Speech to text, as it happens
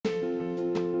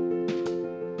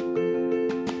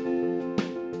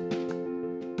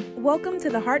Welcome to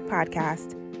the Heart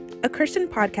Podcast, a Christian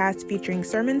podcast featuring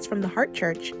sermons from the Heart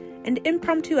Church and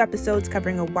impromptu episodes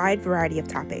covering a wide variety of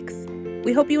topics.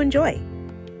 We hope you enjoy.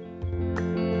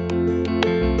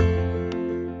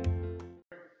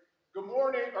 Good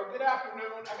morning or good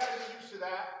afternoon. I got to get used to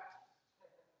that.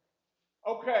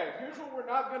 Okay, here's what we're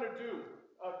not going to do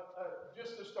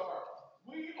just to start.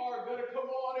 We are going to come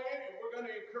on in and we're going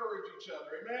to encourage each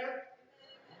other. Amen?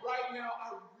 Right now,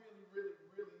 I really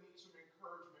need some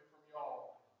encouragement from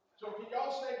y'all. So can y'all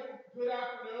say good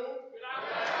afternoon? Good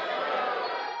afternoon.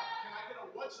 Can I get a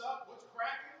what's up? What's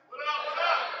cracking? What up?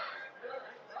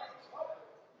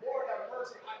 Lord have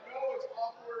mercy. I know it's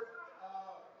awkward.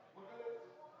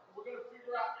 We're gonna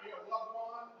figure out,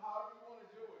 Wagwan, however you want to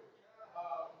do it.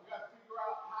 We got to figure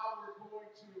out how we're going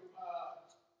to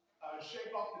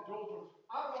shake off the doldrums.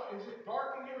 I don't know. Is it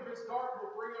dark in here? If it's dark,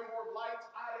 we'll bring in more lights.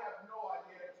 I have no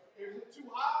idea. Is it too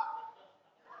hot?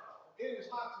 It is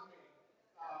hot to me.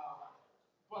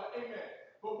 But amen.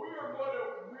 But we are going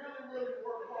to really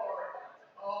work hard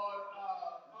on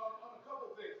a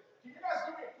couple of things. Can you guys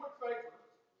do me a quick favor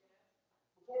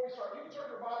before we start? You can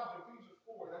turn your Bible to Ephesians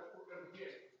 4. That's what we're going to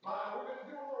get. We're going to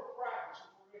do a little practice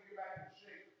before we get back in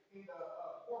shape, in the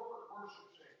corporate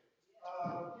worship shape.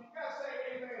 Can you guys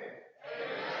say amen?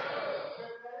 Amen.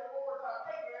 One more time.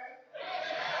 Amen.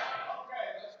 Okay,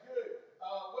 that's good.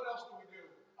 What else do we do?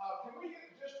 Can we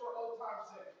get, just for old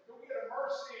time's sake, can we get a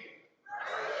mercy?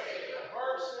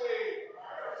 Mercy.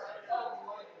 Oh,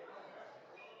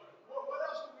 what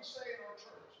else do we say in our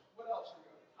church? What else do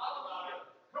we do? Hallelujah.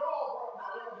 Come on, bro.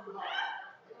 No, we don't do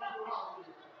hallelujah. We don't do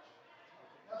hallelujah.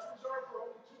 That's reserved for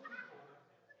only two people.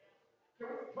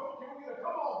 Can we get a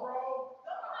come on, bro?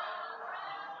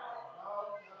 No.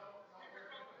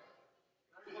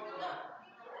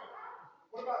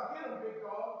 What about get him, big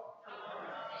dog?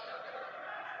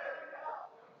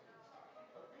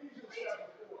 Ephesians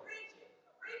chapter 4.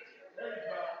 There you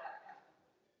go.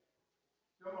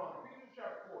 Come on, Ephesians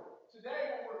chapter 4. Today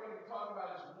what we're going to be talking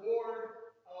about is Lord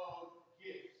of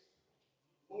Gifts.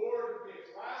 Lord of Gifts.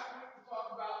 Last week we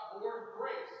talked about Lord of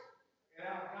Grace and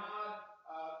how God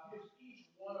gives each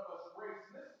one of us grace.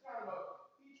 And this is kind of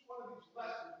each one of these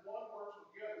lessons, one works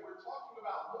together. We're talking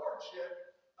about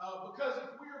lordship because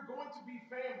if we are going to be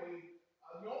family,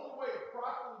 the only way to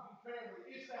properly be family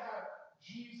is to have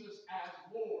Jesus as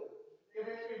Lord.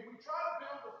 If we try to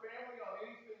build a family on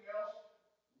anything else,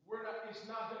 it's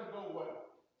not going to go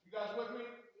well. You guys with me?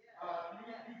 You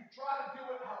can try to do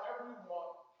it however you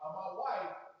want. My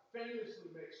wife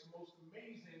famously makes the most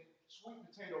amazing sweet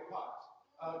potato pies.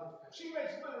 She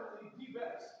makes literally the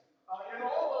best. In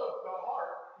all of the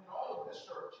Heart, in all of this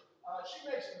church, she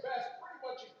makes the best pretty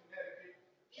much in Connecticut.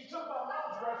 She took my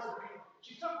mom's recipe,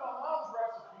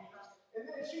 and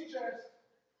then she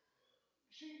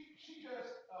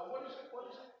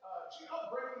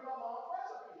upgraded my mom's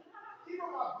recipe.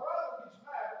 Even my brother gets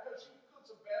mad because she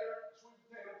cooks a better sweet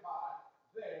potato pie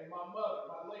than my mother,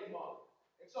 my late mother.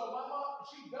 And so my mom,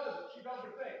 she does it. She does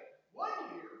her thing. One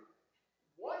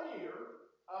year,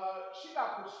 she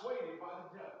got persuaded by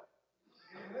the devil.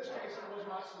 And in this case, it was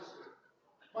my sister.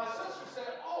 My sister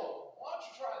said, "Oh, why don't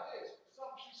you try this?"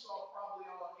 Something she saw probably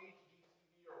on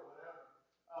HGTV or whatever.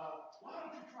 Why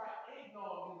don't you try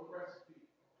eggnog in the recipe?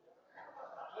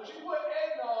 So she put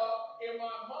eggnog in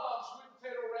my mom's sweet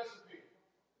potato recipe.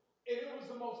 And it was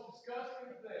the most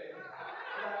disgusting thing that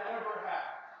I ever had.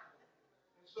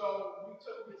 And so we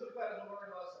took that as a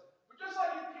learning lesson. But just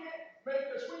like you can't make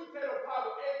a sweet potato pie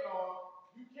with eggnog,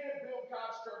 you can't build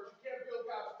God's church, you can't build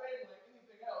God's family,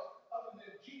 anything else other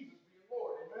than Jesus being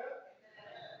Lord. Amen?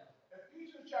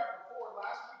 Ephesians chapter 4,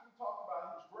 last week we talked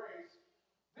about His grace.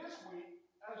 This week,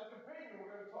 as a companion,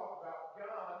 we're going to talk about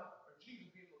God, or Jesus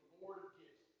being the Lord of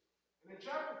gifts. And in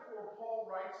chapter 4, Paul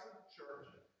writes to the church,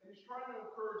 and he's trying to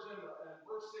encourage them. In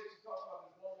verse 6, he talks about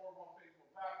there's one Lord, one faith,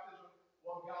 one baptism,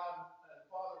 one God and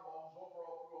Father of all, who's over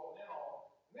all, through all, and in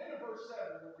all. And then in verse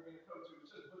 7, what we're going to come to, it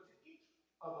says, "But to each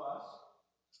of us,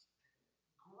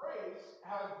 grace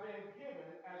has been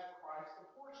given as Christ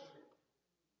apportioned it."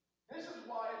 This is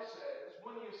why it says,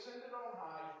 when He ascended on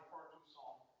high, he's referring to a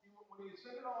psalm. When He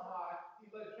ascended on high, He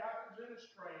led captives in His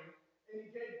train, and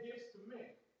He gave gifts to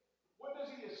men. What does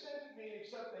He ascended mean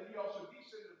except that He also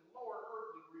descended to the lower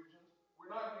earthly regions? We're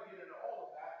not going to get into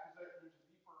all of that because there's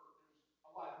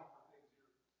a lot of deeper things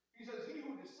here. He says, "He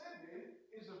who descended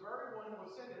is the very one who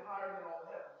ascended higher than all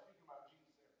heaven." Speaking about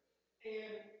Jesus there.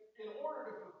 And in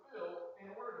order to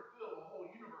fill the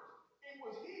whole universe, it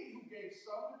was He who gave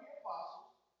some to be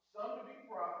apostles, some to be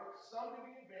prophets, some to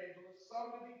be evangelists,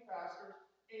 some to be pastors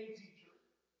and teachers,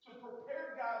 to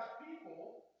prepare God's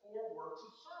people for works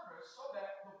of service, so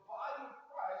that the body of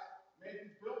Christ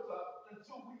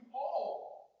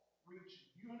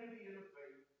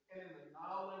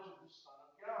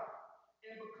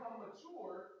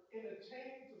in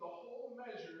attaining to the whole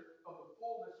measure of the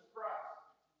fullness of Christ.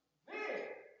 Then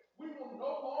we will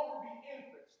no longer be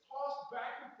infants, tossed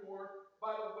back and forth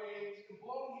by the waves and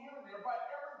blown here and there by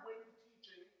every wind of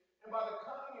teaching and by the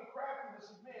cunning and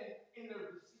craftiness of men in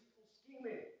their deceitful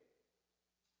scheming.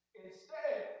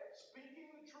 Instead, speaking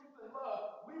the truth in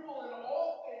love, we will in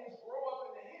all things grow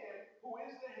up into Him who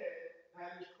is the head,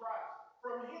 that is Christ.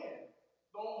 From Him,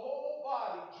 the whole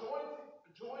body,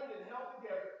 joined and held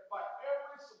together by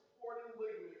every supporting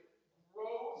ligament,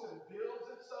 grows and builds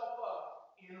itself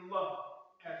up in love,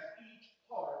 as each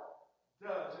part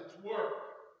does its work.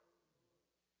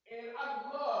 And I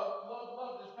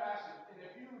love this passage. And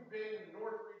if you've been in the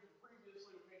North region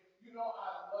previously with me, you know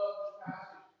I love this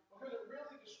passage because it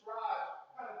really describes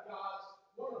kind of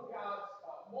one of God's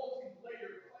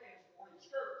multi-layered plans for His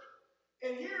church.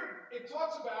 And here it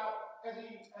talks about, as he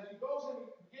goes and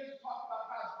he begins to talk about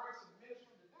God's grace and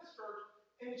ministry to this church,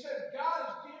 and he says God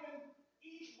has given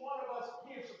each one of us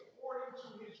gifts according to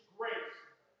His grace.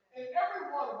 And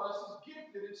every one of us is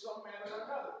gifted in some manner or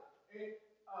another. In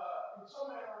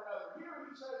some manner or another. Here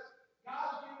he says,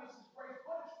 God's given us His grace,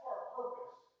 but it's for a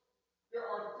purpose. There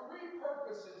are three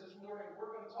purposes this morning we're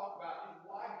going to talk about in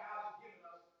why God has given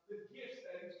us the gifts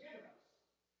that He's given us.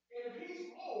 And if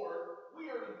He's Lord, we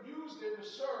are to use them to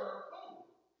serve who?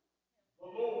 The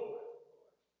Lord.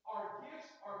 Our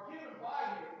gifts are given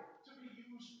by Him to be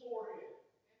used for Him.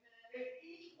 And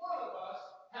each one of us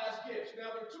has gifts.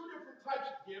 Now, there are two different types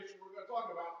of gifts we're going to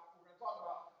talk about.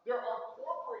 There are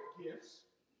corporate gifts,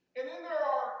 and then there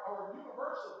are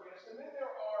universal gifts, and then there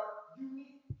are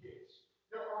unique gifts.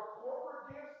 There are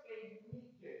corporate gifts and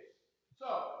unique gifts. So,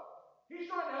 he's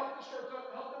trying to help this church,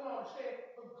 help them understand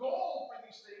the goal for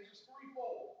these things is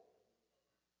threefold.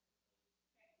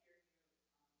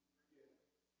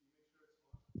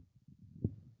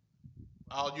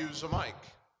 I'll use a mic.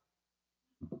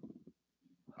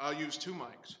 I'll use two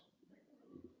mics.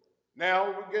 Now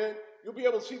we're good. You'll be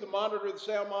able to see the monitor, the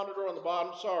sound monitor on the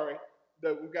bottom. Sorry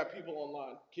that we've got people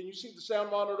online. Can you see the sound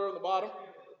monitor on the bottom?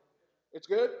 It's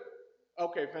good?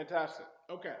 Okay, fantastic.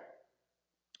 Okay.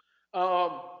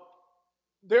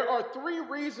 There are three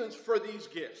reasons for these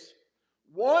gifts.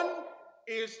 One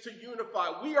is to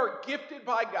unify. We are gifted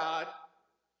by God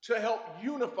to help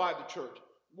unify the church.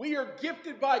 We are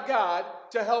gifted by God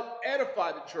to help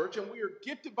edify the church, and we are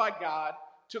gifted by God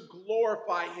to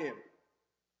glorify Him.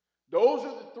 Those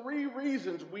are the three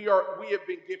reasons we have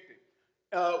been gifted.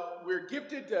 We're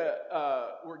gifted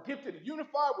to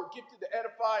unify, we're gifted to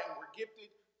edify, and we're gifted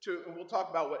to, and we'll talk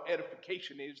about what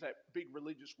edification is, that big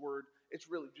religious word. It's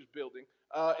really just building.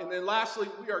 And then lastly,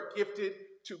 we are gifted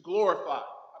to glorify.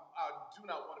 I do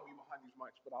not want to be behind these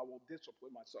mics, but I will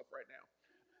discipline myself right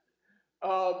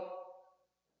now.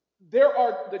 There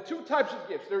are the two types of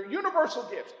gifts. There are universal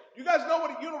gifts. You guys know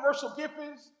what a universal gift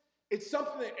is? It's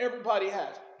something that everybody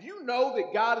has. Do you know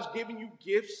that God has given you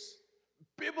gifts,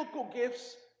 biblical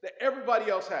gifts, that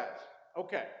everybody else has?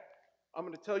 Okay, I'm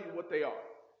going to tell you what they are.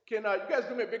 Can you guys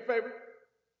do me a big favor?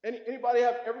 Everybody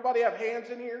have hands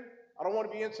in here? I don't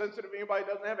want to be insensitive if anybody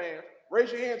doesn't have hands.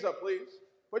 Raise your hands up, please.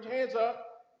 Put your hands up.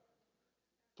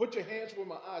 Put your hands where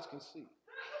my eyes can see.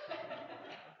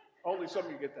 Only some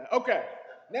of you get that. Okay,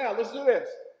 now let's do this.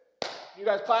 You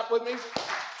guys clap with me?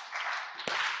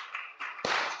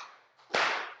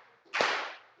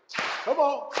 Come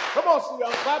on,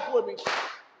 Steve, clap with me.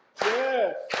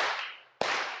 Yes.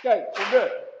 Okay, we're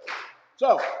good.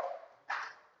 So,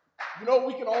 you know what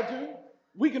we can all do?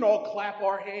 We can all clap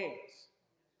our hands.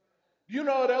 Do you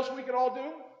know what else we can all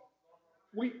do?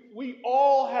 We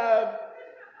all have.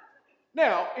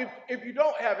 Now, if you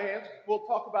don't have hands, we'll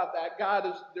talk about that.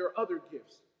 There are other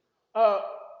gifts.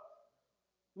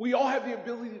 We all have the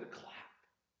ability to clap.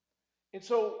 And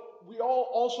so we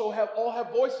all have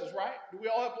voices, right? Do we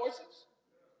all have voices?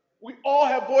 We all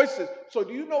have voices. So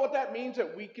do you know what that means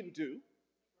that we can do?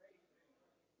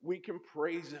 We can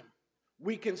praise Him.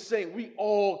 We can sing. We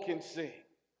all can sing.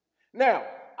 Now,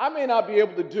 I may not be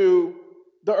able to do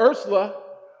the Ursula,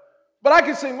 but I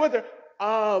can sing with her.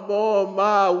 I'm on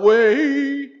my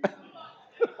way.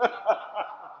 A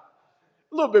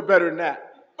little bit better than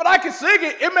that. But I can sing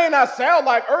it. It may not sound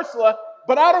like Ursula,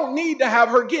 but I don't need to have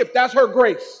her gift. That's her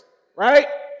grace, right?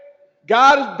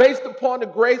 God is based upon the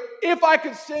grace. If I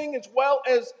could sing as well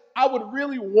as I would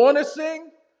really want to sing,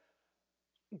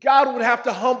 God would have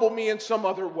to humble me in some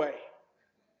other way.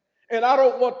 And I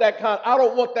don't want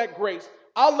that grace.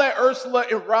 I'll let Ursula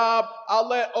and Rob, I'll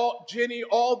let Jenny,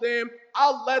 all them,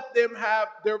 I'll let them have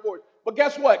their voice. But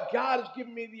guess what? God has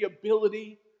given me the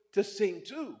ability to sing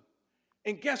too.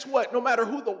 And guess what? No matter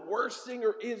who the worst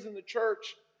singer is in the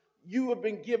church, you have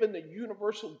been given the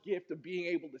universal gift of being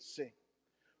able to sing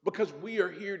because we are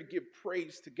here to give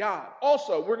praise to God.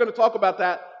 Also, we're going to talk about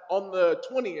that on the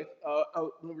 20th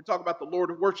when we talk about the Lord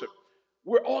of Worship.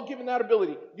 We're all given that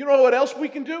ability. You know what else we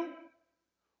can do?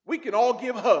 We can all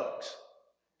give hugs.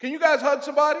 Can you guys hug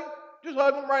somebody? Just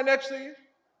hug them right next to you.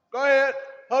 Go ahead.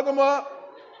 Hug them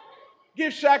up.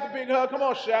 Give Shaq a big hug. Come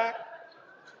on, Shaq.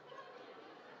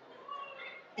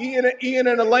 Ian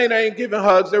and Elena ain't giving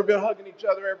hugs. They've been hugging each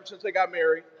other ever since they got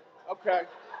married. Okay.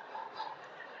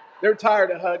 They're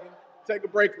tired of hugging. Take a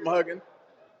break from hugging.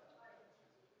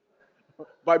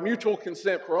 By mutual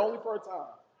consent only for a time.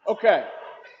 Okay.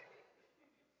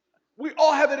 We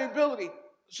all have that ability.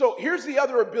 So here's the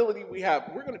other ability we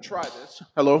have. We're going to try this.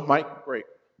 Hello, Mike. Great.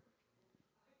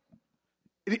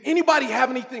 Did anybody have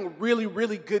anything really,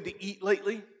 really good to eat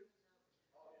lately?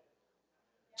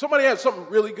 Somebody had something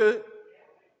really good?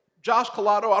 Josh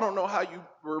Collado, I don't know how you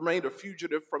remained a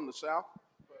fugitive from the South.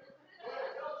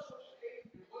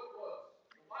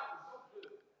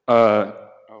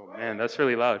 Oh man, that's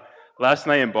really loud. Last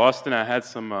night in Boston, I had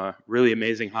some really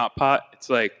amazing hot pot. It's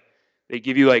like they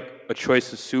give you like a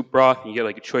choice of soup broth, and you get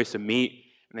like a choice of meat,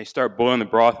 and they start boiling the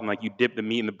broth, and like you dip the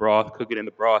meat in the broth, cook it in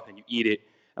the broth, and you eat it,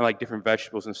 and like different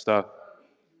vegetables and stuff.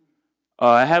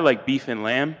 I had like beef and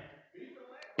lamb.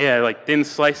 Yeah, like thin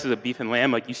slices of beef and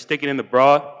lamb. Like you stick it in the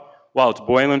broth while it's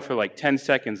boiling for like 10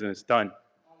 seconds, and it's done.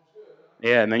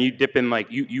 Yeah, and then you dip in like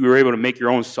you were able to make your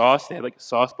own sauce. They had like a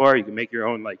sauce bar. You can make your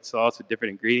own like sauce with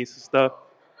different ingredients and stuff.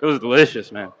 It was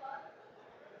delicious, man.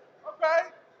 Okay.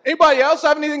 Anybody else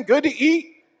have anything good to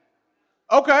eat?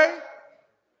 Okay.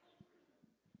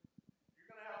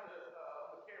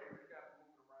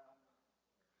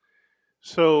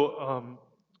 So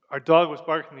our dog was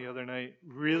barking the other night,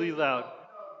 really loud.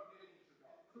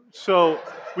 So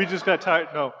we just got tired.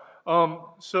 No.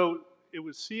 So it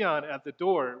was Sion at the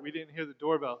door. We didn't hear the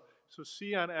doorbell. So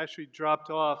Sion actually dropped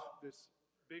off this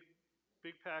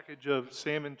big package of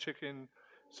salmon, chicken,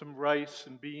 some rice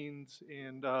and beans,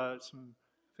 and some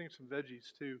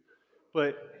veggies too.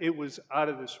 But it was out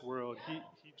of this world.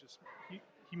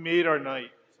 He made our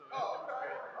night.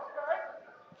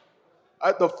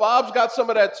 So the Fobs got some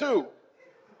of that too.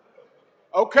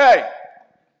 Okay.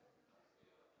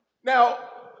 Now,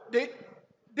 did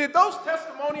those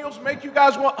testimonials make you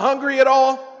guys hungry at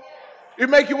all? It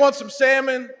make you want some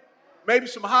salmon, maybe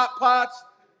some hot pots,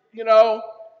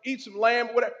 eat some lamb,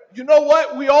 whatever. You know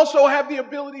what we also have the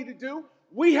ability to do?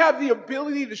 We have the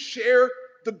ability to share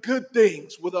the good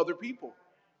things with other people.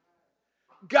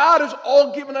 God has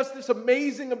all given us this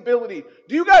amazing ability.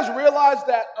 Do you guys realize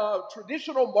that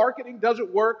traditional marketing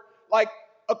doesn't work? Like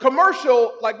a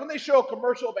commercial, like when they show a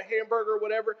commercial of a hamburger or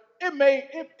whatever,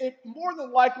 it more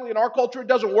than likely in our culture it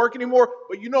doesn't work anymore.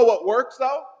 But you know what works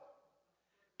though?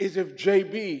 Is if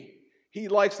JB, he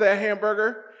likes that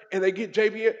hamburger, and they get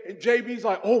JB, and JB's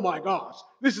like, oh my gosh,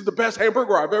 this is the best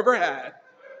hamburger I've ever had.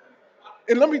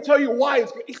 And let me tell you why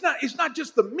it's good. It's not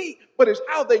just the meat, but it's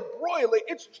how they broil it.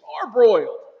 It's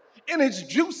charbroiled. And it's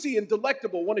juicy and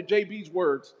delectable, one of JB's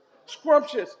words.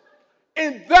 Scrumptious.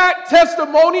 And that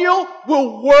testimonial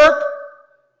will work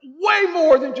way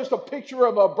more than just a picture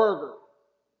of a burger.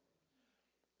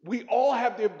 We all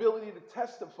have the ability to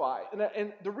testify.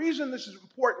 And the reason this is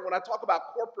important when I talk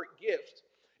about corporate gifts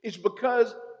is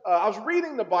because I was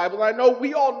reading the Bible, and I know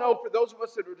we all know, for those of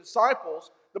us that are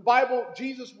disciples, the Bible,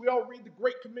 Jesus, we all read the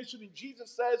Great Commission, and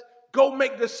Jesus says, go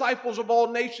make disciples of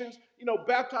all nations,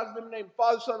 baptize them in the name of the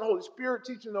Father, Son, and Holy Spirit,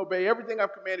 teach them to obey everything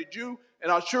I've commanded you,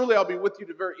 and I'll be with you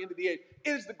to the very end of the age.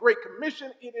 It is the Great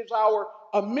Commission. It is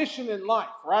a mission in life,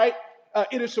 right?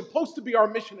 It is supposed to be our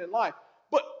mission in life.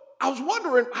 But I was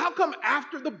wondering, how come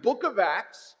after the book of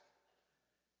Acts,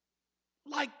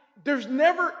 there's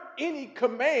never any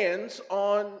commands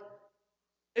on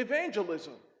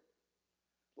evangelism?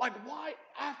 Why?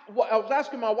 I was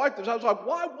asking my wife this. I was like,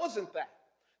 why wasn't that?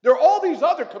 There are all these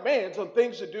other commands on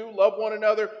things to do, love one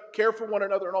another, care for one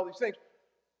another, and all these things.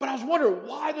 But I was wondering,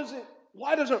 why doesn't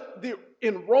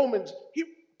in Romans,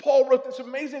 Paul wrote this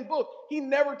amazing book. He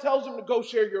never tells them to go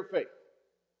share your faith.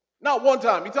 Not one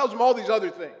time. He tells them all these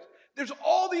other things. There's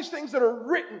all these things that are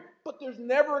written, but there's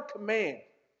never a command.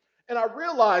 And I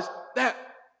realized that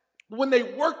when they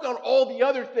worked on all the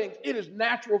other things, it is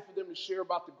natural for them to share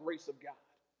about the grace of God.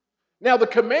 Now, the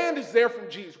command is there from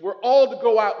Jesus. We're all to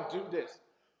go out and do this.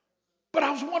 But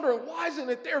I was wondering, why isn't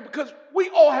it there? Because we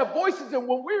all have voices, and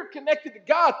when we're connected to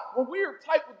God, when we are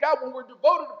tight with God, when we're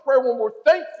devoted to prayer, when we're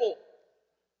thankful,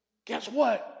 guess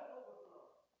what?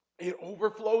 It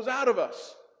overflows out of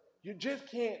us. You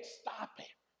just can't stop it.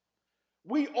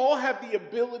 We all have the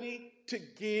ability to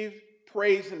give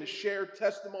praise and to share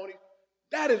testimony.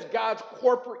 That is God's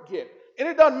corporate gift. And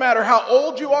it doesn't matter how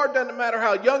old you are, doesn't matter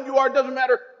how young you are, doesn't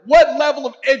matter what level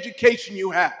of education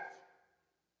you have.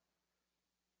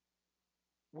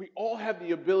 We all have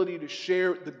the ability to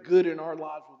share the good in our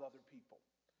lives with other people.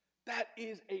 That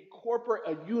is a corporate,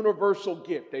 a universal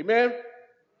gift. Amen?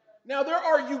 Now, there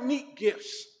are unique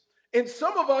gifts. And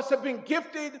some of us have been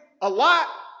gifted a lot,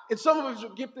 and some of us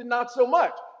are gifted not so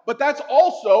much. But that's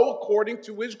also according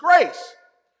to his grace.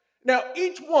 Now,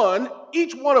 each one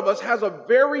of us has a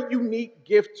very unique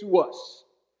gift to us.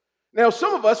 Now,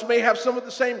 some of us may have some of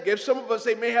the same gifts. Some of us,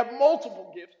 they may have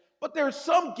multiple gifts. But there are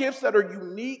some gifts that are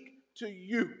unique to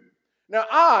you. Now,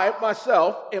 I,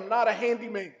 myself, am not a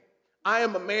handyman. I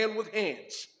am a man with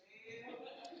hands.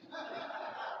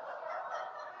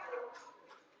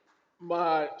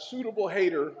 My suitable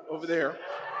hater over there.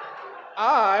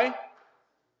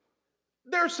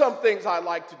 There's some things I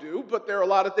like to do, but there are a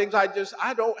lot of things I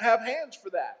don't have hands for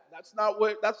that. That's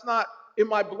not in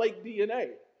my Blake DNA.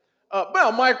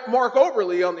 Well, Mark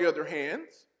Oberly, on the other hand,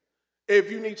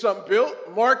 if you need something built,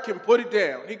 Mark can put it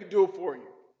down. He can do it for you.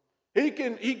 He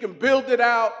can build it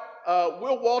out.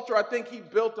 Will Walter, I think he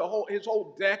built his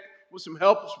whole deck with some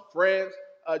help of some friends.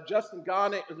 Justin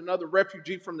Garnett is another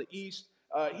refugee from the East.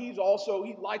 He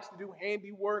likes to do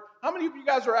handiwork. How many of you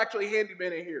guys are actually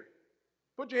handymen in here?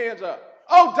 Put your hands up.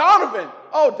 Oh, Donovan.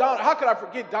 How could I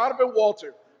forget Donovan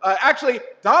Walter? Actually,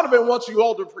 Donovan wants you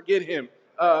all to forget him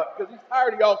because he's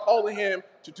tired of y'all calling him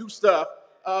to do stuff.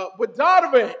 But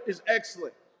Donovan is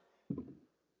excellent.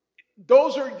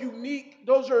 Those are unique.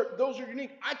 Those are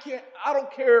unique. I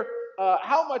don't care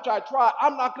how much I try.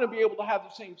 I'm not going to be able to have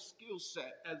the same skill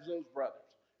set as those brothers.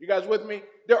 You guys with me?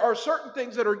 There are certain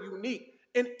things that are unique,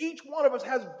 and each one of us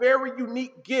has very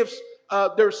unique gifts.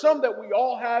 There's some that we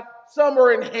all have. Some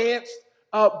are enhanced,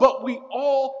 but we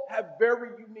all have very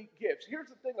unique gifts. Here's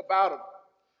the thing about them.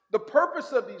 The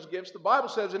purpose of these gifts, the Bible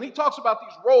says, and he talks about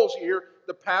these roles here,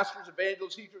 the pastors,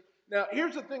 evangelists, teachers. Now,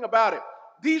 here's the thing about it.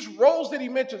 These roles that he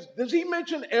mentions, does he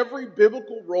mention every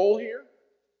biblical role here?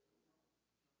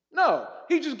 No.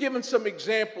 He's just giving some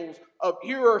examples of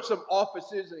here are some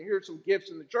offices and here are some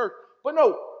gifts in the church. But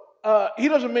no, he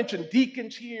doesn't mention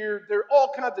deacons here. There are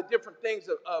all kinds of different things,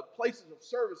 places of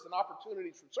service and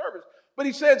opportunities for service. But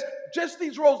he says just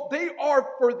these roles, they are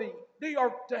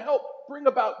to help bring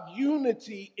about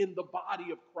unity in the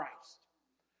body of Christ.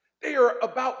 They are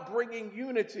about bringing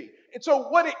unity. And so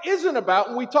what it isn't about,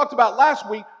 and we talked about last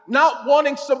week, not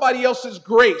wanting somebody else's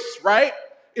grace, right?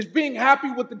 Is being happy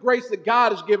with the grace that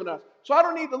God has given us. So I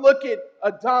don't need to look at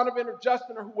Donovan or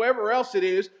Justin or whoever else it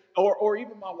is, or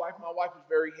even my wife. My wife is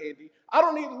very handy. I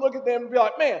don't need to look at them and be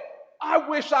like, man, I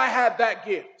wish I had that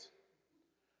gift.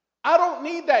 I don't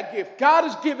need that gift. God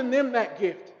has given them that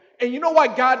gift. And you know why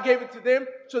God gave it to them?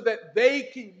 So that they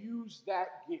can use that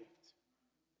gift.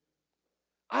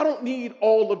 I don't need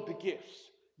all of the gifts.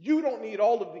 You don't need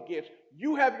all of the gifts.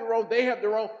 You have your own, they have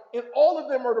their own, and all of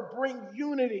them are to bring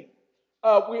unity.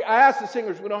 I asked the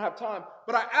singers, we don't have time,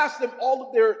 but I asked them all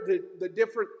of the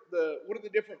different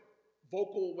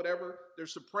vocal, whatever.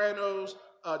 There's sopranos,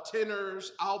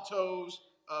 tenors, altos,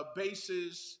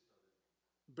 basses,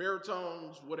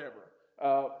 baritones,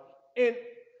 whatever. And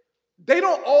they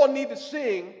don't all need to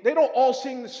sing. They don't all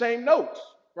sing the same notes,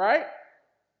 right?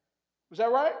 Is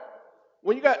that right?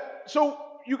 So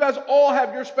you guys all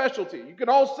have your specialty. You can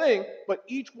all sing, but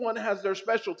each one has their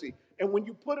specialty. And when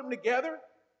you put them together,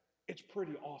 it's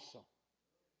pretty awesome.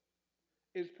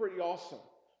 It's pretty awesome.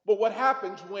 But what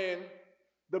happens when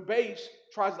the bass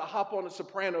tries to hop on the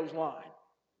soprano's line?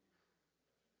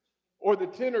 Or the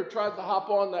tenor tries to hop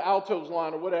on the alto's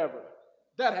line or whatever.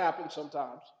 That happens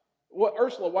sometimes. What,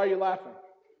 Ursula, why are you laughing?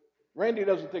 Randy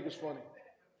doesn't think it's funny.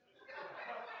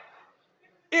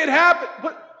 It happens,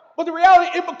 but the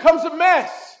reality, it becomes a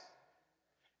mess.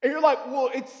 And you're like,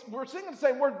 well, we're singing the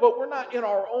same words, but we're not in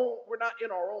our own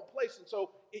place. And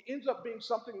so it ends up being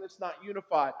something that's not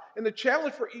unified. And the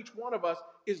challenge for each one of us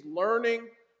is learning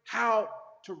how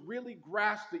to really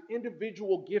grasp the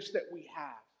individual gifts that we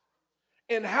have.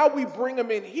 And how we bring them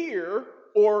in here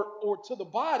or to the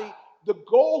body. The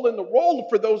goal and the role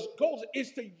for those goals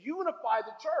is to unify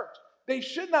the church. They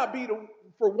should not be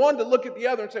for one to look at the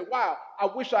other and say, wow, I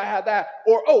wish I had that.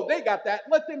 Or, oh, they got that.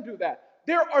 Let them do that.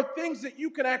 There are things that you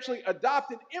can actually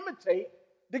adopt and imitate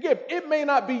the gift. It may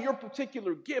not be your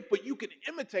particular gift, but you can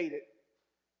imitate it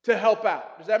to help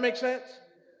out. Does that make sense?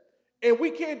 And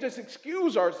we can't just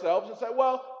excuse ourselves and say,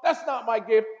 well, that's not my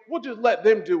gift. We'll just let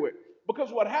them do it.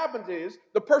 Because what happens is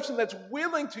the person that's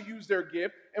willing to use their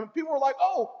gift, and people are like,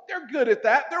 oh, they're good at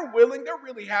that. They're willing. They're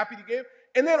really happy to give.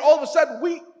 And then all of a sudden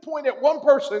we point at one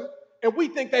person and we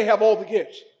think they have all the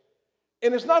gifts.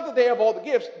 And it's not that they have all the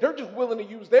gifts. They're just willing to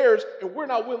use theirs, and we're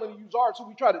not willing to use ours, so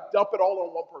we try to dump it all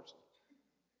on one person.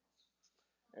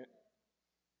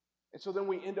 And so then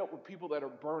we end up with people that are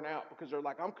burnt out because they're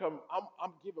like, I'm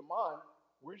giving mine.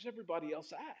 Where's everybody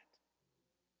else at?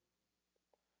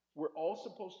 We're all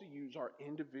supposed to use our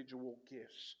individual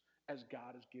gifts as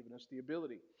God has given us the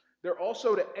ability. They're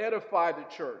also to edify the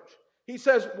church. He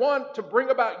says, one, to bring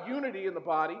about unity in the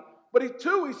body. But he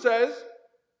says,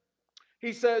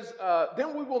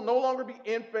 then we will no longer be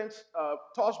infants,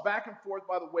 tossed back and forth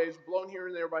by the waves, blown here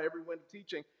and there by every wind of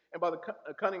teaching, and by the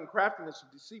cunning and craftiness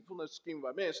of deceitfulness schemed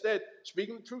by men. Instead,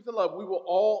 speaking the truth in love, we will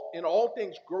all, in all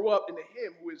things, grow up into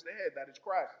him who is the head, that is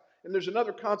Christ. And there's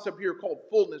another concept here called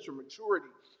fullness or maturity.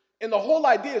 And the whole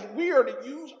idea is we are to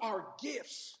use our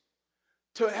gifts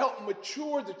to help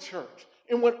mature the church.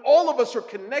 And when all of us are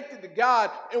connected to God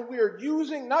and we are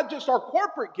using not just our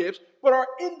corporate gifts, but our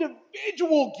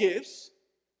individual gifts,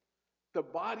 the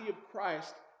body of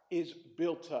Christ is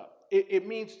built up. It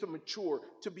means to mature,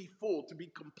 to be full, to be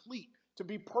complete, to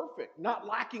be perfect, not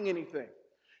lacking anything.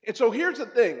 And so here's the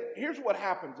thing. Here's what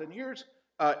happens. And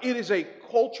it is a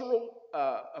cultural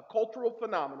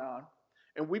phenomenon.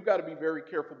 And we've got to be very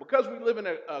careful because we live in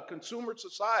a consumer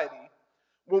society.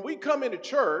 When we come into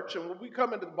church and when we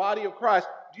come into the body of Christ,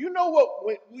 do you know what?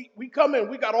 When we come in,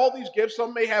 we got all these gifts.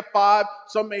 Some may have 5,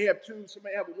 some may have 2, some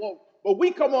may have 1. But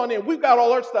we come on in, we've got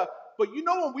all our stuff. But you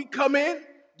know when we come in,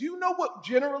 do you know what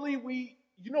generally we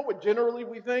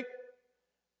think?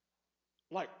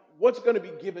 Like, what's going to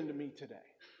be given to me today?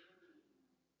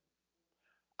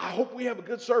 I hope we have a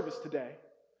good service today.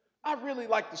 I really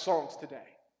like the songs today.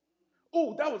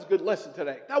 Oh, that was a good lesson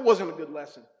today. That wasn't a good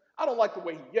lesson. I don't like the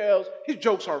way he yells. His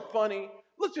jokes aren't funny.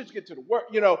 Let's just get to the work.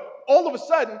 All of a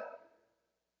sudden,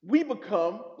 we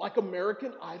become like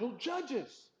American Idol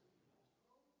judges.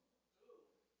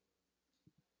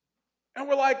 And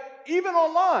we're like, even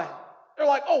online, they're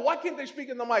like, oh, why can't they speak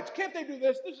in the mics? Can't they do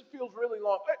this? This feels really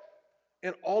long.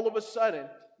 And all of a sudden,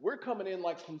 we're coming in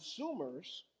like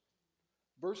consumers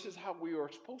versus how we are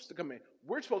supposed to come in.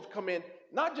 We're supposed to come in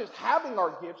not just having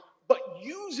our gifts, but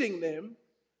using them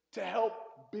to help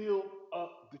build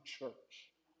up the church.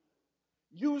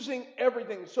 Using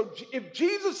everything. So if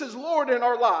Jesus is Lord in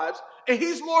our lives, and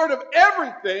he's Lord of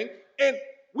everything, and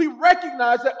we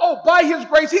recognize that, oh, by his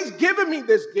grace, he's given me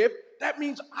this gift, that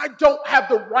means I don't have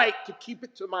the right to keep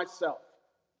it to myself.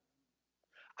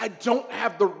 I don't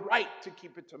have the right to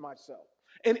keep it to myself.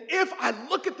 And if I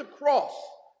look at the cross,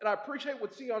 and I appreciate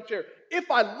what Sion shared, if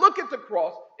I look at the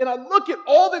cross, and I look at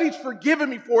all that he's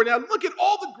forgiven me for, and I look at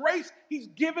all the grace he's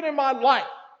given in my life,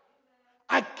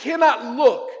 I cannot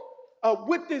look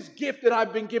with this gift that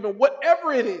I've been given,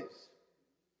 whatever it is,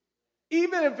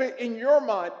 even if in your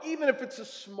mind, even if it's the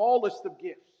smallest of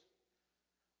gifts,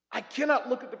 I cannot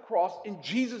look at the cross and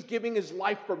Jesus giving his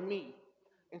life for me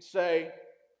and say,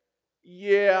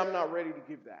 yeah, I'm not ready to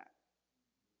give that.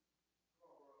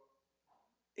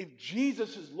 If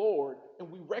Jesus is Lord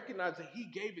and we recognize that he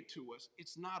gave it to us,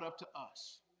 it's not up to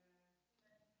us.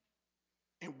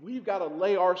 And we've got to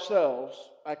lay ourselves,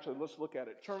 actually, let's look at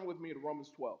it. Turn with me to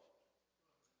Romans 12.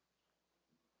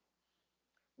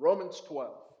 Romans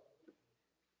 12.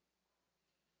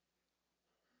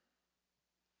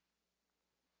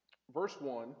 Verse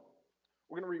 1.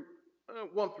 We're going to read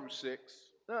 1 through 6.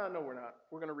 No, we're not.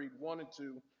 We're going to read 1 and 2,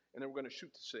 and then we're going to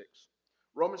shoot to 6.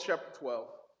 Romans chapter 12.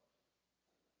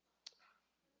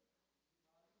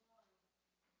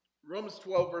 Romans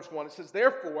 12, verse 1. It says,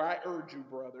 therefore, I urge you,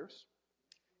 brothers,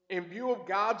 in view of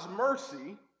God's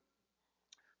mercy,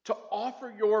 to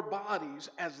offer your bodies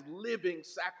as living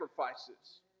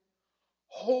sacrifices,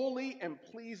 holy and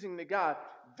pleasing to God.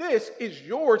 This is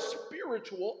your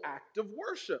spiritual act of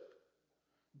worship.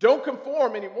 Don't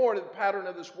conform anymore to the pattern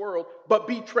of this world, but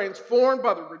be transformed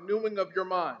by the renewing of your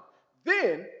mind.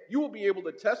 Then you will be able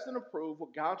to test and approve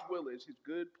what God's will is, his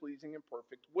good, pleasing, and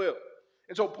perfect will.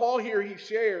 And so Paul here, he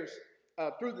shares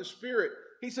through the Spirit,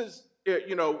 he says,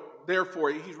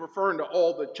 therefore, he's referring to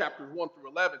all the chapters 1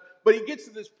 through 11. But he gets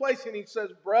to this place and he says,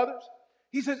 brothers,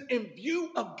 he says, in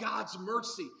view of God's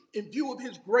mercy, in view of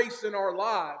his grace in our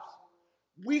lives,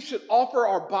 we should offer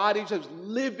our bodies as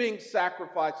living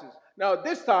sacrifices. Now, at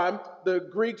this time, the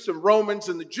Greeks and Romans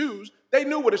and the Jews, they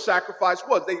knew what a sacrifice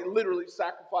was. They literally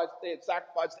had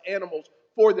sacrificed animals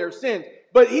for their sins.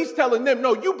 But he's telling them,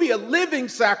 no, you be a living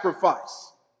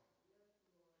sacrifice.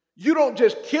 You don't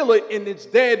just kill it and it's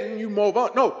dead and you move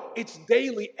on. No, it's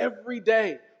daily, every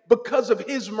day. Because of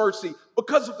his mercy,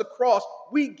 because of the cross,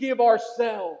 we give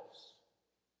ourselves.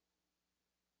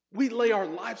 We lay our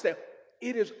lives down.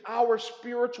 It is our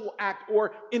spiritual act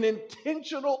or an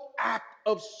intentional act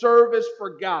of service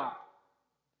for God.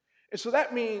 And so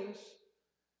that means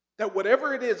that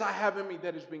whatever it is I have in me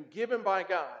that has been given by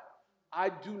God, I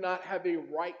do not have a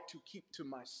right to keep to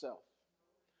myself.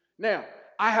 Now,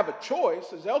 I have a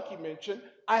choice, as Elke mentioned,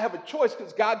 I have a choice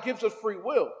because God gives us free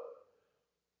will.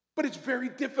 But it's very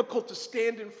difficult to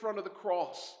stand in front of the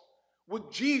cross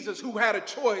with Jesus, who had a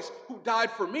choice, who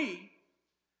died for me,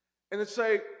 and then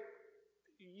say,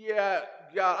 yeah,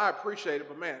 God, I appreciate it,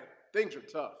 but man, things are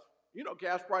tough. You know,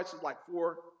 gas prices like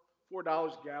 $4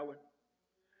 a gallon.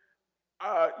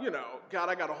 God,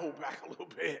 I got to hold back a little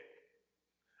bit.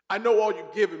 I know all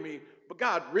you've given me, but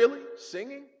God, really?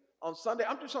 Singing on Sunday?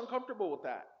 I'm just uncomfortable with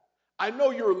that. I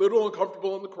know you're a little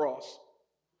uncomfortable on the cross.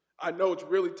 I know it's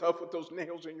really tough with those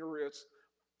nails in your wrists,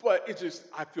 but it's just,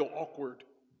 I feel awkward.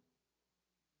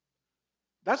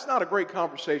 That's not a great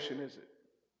conversation, is it?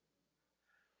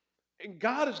 And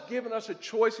God has given us a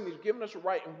choice and he's given us a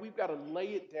right, and we've got to lay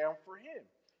it down for him.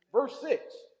 Verse 6,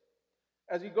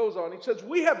 as he goes on, he says,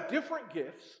 we have different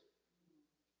gifts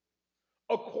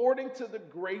according to the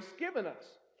grace given us.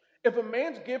 If a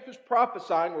man's gift is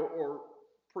prophesying or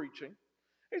preaching,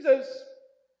 he says,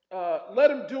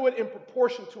 let him do it in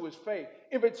proportion to his faith.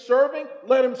 If it's serving,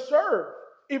 let him serve.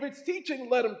 If it's teaching,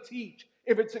 let him teach.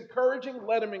 If it's encouraging,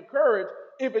 let him encourage.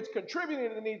 If it's contributing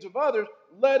to the needs of others,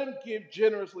 let him give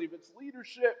generously. If it's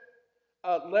leadership,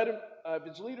 let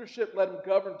him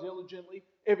govern diligently.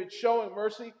 If it's showing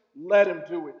mercy, let him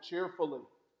do it cheerfully.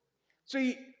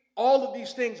 See, all of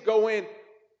these things go in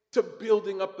to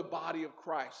building up the body of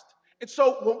Christ. And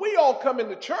so when we all come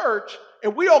into church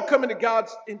and we all come into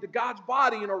God's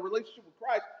body in our relationship with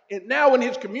Christ and now in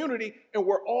his community, and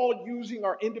we're all using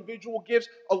our individual gifts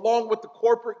along with the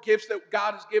corporate gifts that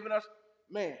God has given us,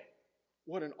 man,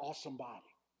 what an awesome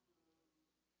body.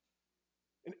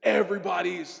 And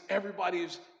everybody is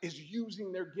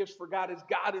using their gifts for God as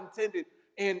God intended.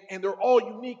 And they're all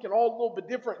unique and all a little bit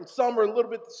different, and some are a little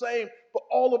bit the same, but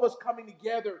all of us coming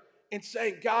together and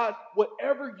saying, God,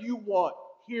 whatever you want,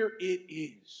 here it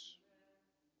is.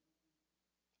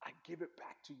 I give it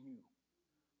back to you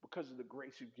because of the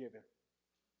grace you've given.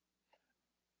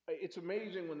 It's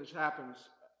amazing when this happens.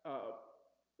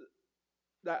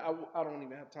 That I don't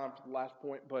even have time for the last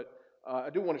point, but I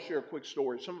do want to share a quick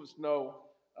story. Some of us know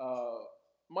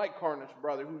Mike Carney's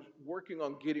brother, who's working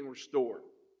on getting restored.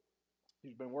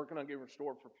 He's been working on getting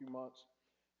restored for a few months.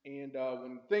 And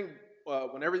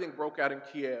when everything broke out in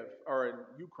Kiev, or in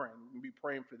Ukraine, we'll be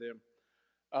praying for them.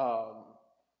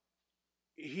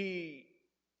 He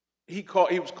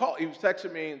was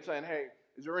texting me and saying, hey,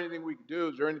 is there anything we can do?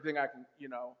 Is there anything I can,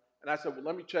 And I said, well,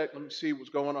 let me check, let me see what's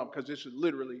going on, because this is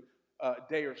literally a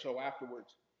day or so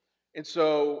afterwards. And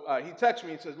so he texted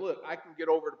me and says, look, I can get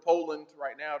over to Poland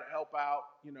right now to help out,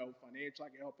 financially, I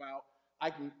can help out. I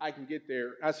can get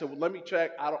there. I said, well, let me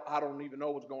check. I don't even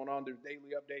know what's going on. There's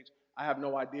daily updates. I have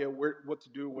no idea what to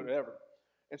do, whatever.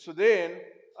 And so then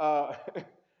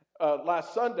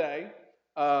last Sunday,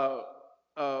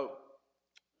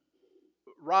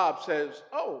 Rob says,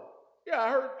 oh, yeah, I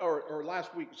heard, or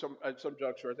last week, some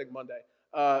juncture, I think Monday,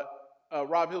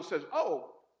 Rob Hill says,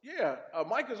 oh, yeah,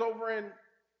 Mike is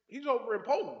he's over in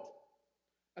Poland.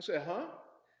 I said, huh?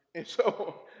 And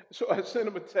so I sent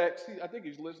him a text. I think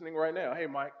he's listening right now. Hey,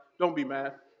 Mike, don't be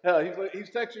mad. He's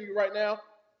texting you right now.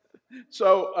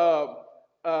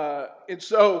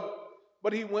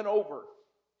 But he went over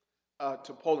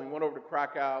to Poland. He went over to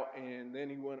Krakow, and then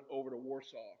he went over to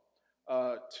Warsaw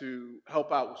to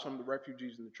help out with some of the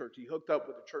refugees in the church. He hooked up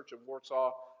with the church of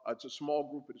Warsaw. It's a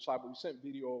small group of disciples. We sent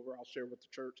video over. I'll share with the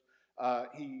church.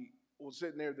 He was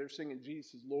sitting there. They're singing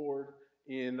Jesus is Lord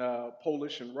in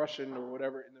Polish and Russian or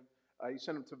whatever. And he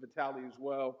sent him to Vitaly as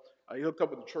well. He hooked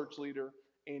up with the church leader,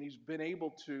 and he's been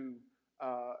able to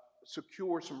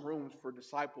secure some rooms for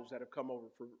disciples that have come over,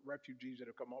 for refugees that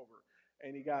have come over.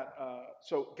 And he got,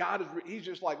 so God he's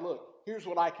just like, look, here's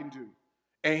what I can do.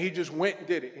 And he just went and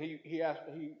did it. And he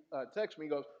texted me, he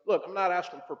goes, look, I'm not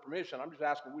asking for permission. I'm just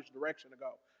asking which direction to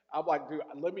go. I'm like, dude,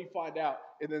 let me find out.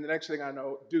 And then the next thing I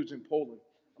know, dude's in Poland.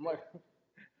 I'm like,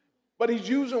 but he's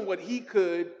using what he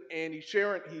could, and he's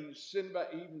sharing. He even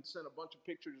sent a bunch of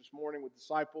pictures this morning with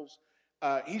disciples.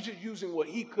 He's just using what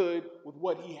he could with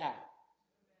what he had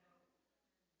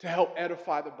to help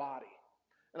edify the body.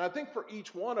 And I think for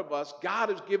each one of us, God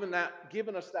has given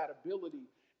us that ability.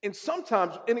 And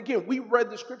sometimes, and again, we read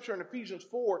the scripture in Ephesians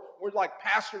 4, we're like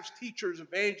pastors, teachers,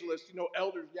 evangelists,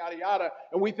 elders, yada, yada.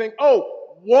 And we think,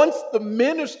 oh, once the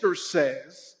minister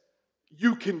says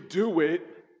you can do it,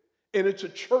 and it's a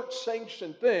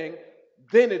church-sanctioned thing,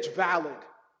 then it's valid.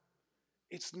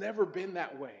 It's never been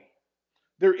that way.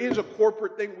 There is a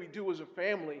corporate thing we do as a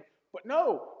family, But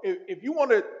no, if you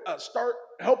want to start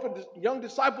helping young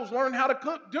disciples learn how to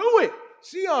cook, do it.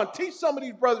 Sion, teach some of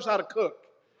these brothers how to cook.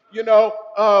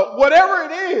 Whatever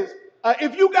it is,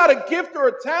 if you got a gift or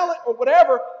a talent or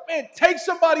whatever, man, take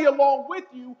somebody along with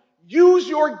you. Use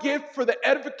your gift for the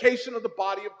edification of the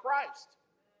body of Christ.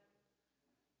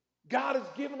 God has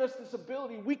given us this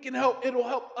ability. We can help. It'll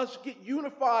help us get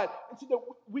unified and so that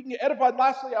we can get edified.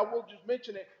 Lastly, I will just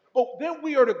mention it. But then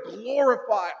we are to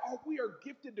glorify. We are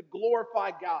gifted to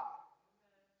glorify God.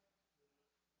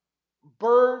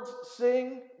 Birds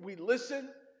sing. We listen.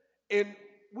 And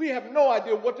we have no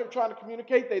idea what they're trying to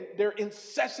communicate. They're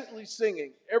incessantly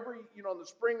singing. In the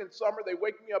spring and summer, they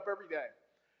wake me up every day.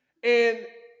 And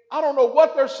I don't know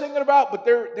what they're singing about, but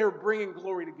they're bringing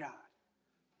glory to God.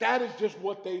 That is just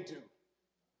what they do.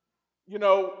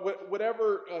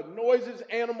 Whatever noises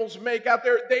animals make out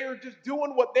there, they are just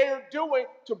doing what they are doing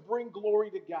to bring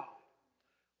glory to God.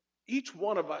 Each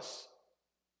one of us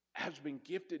has been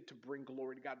gifted to bring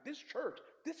glory to God. This church,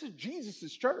 this is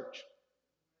Jesus' church.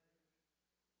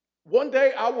 One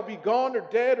day I will be gone or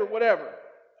dead or whatever.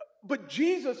 But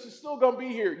Jesus is still going to be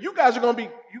here. You guys will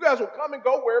come and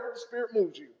go wherever the Spirit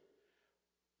moves you.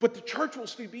 But the church will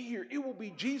still be here. It will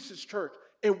be Jesus' church.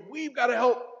 And we've got to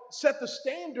help set the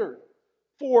standard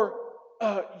for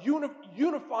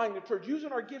unifying the church,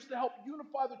 using our gifts to help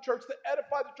unify the church, to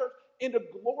edify the church, and to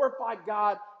glorify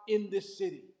God in this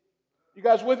city. You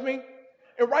guys with me?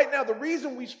 And right now, the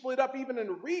reason we split up even in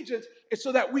the regions is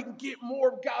so that we can get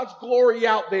more of God's glory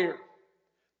out there.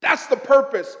 That's the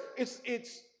purpose.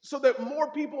 It's so that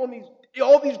more people in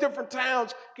all these different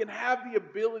towns can have the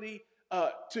ability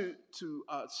to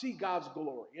see God's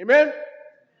glory. Amen?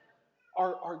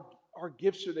 Our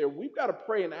gifts are there. We've got to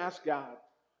pray and ask God.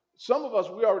 Some of us,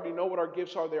 we already know what our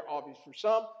gifts are. They're obvious. For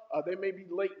some, they may be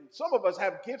latent. Some of us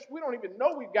have gifts we don't even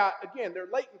know we've got. Again, they're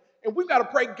latent. And we've got to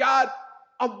pray, God,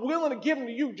 I'm willing to give them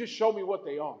to you. Just show me what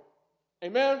they are.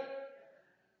 Amen?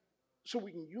 So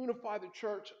we can unify the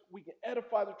church. We can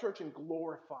edify the church and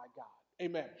glorify God.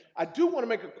 Amen. I do want to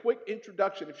make a quick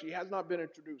introduction if she has not been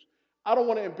introduced. I don't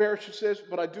want to embarrass you, sis,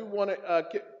 but I do want to,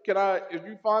 can I, if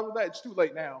you fine with that? It's too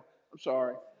late now. I'm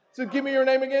sorry. So give me your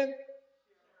name again.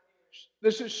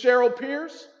 This is Cheryl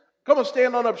Pierce. Come on,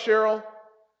 stand on up, Cheryl.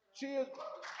 She is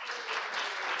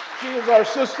our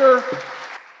sister.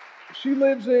 She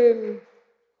lives in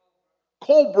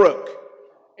Colebrook.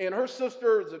 And her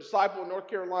sister is a disciple in North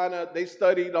Carolina. They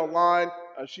studied online.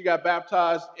 She got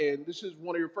baptized. And this is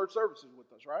one of your first services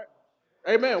with us, right?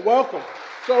 Amen. Welcome.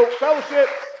 So, fellowship,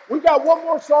 we've got one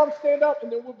more song. Stand up,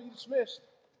 and then we'll be dismissed.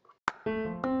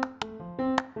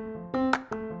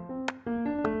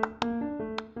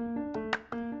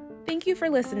 Thank you for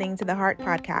listening to the Heart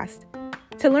Podcast.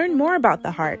 To learn more about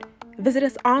the Heart, visit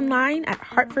us online at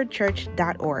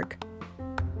hartfordchurch.org.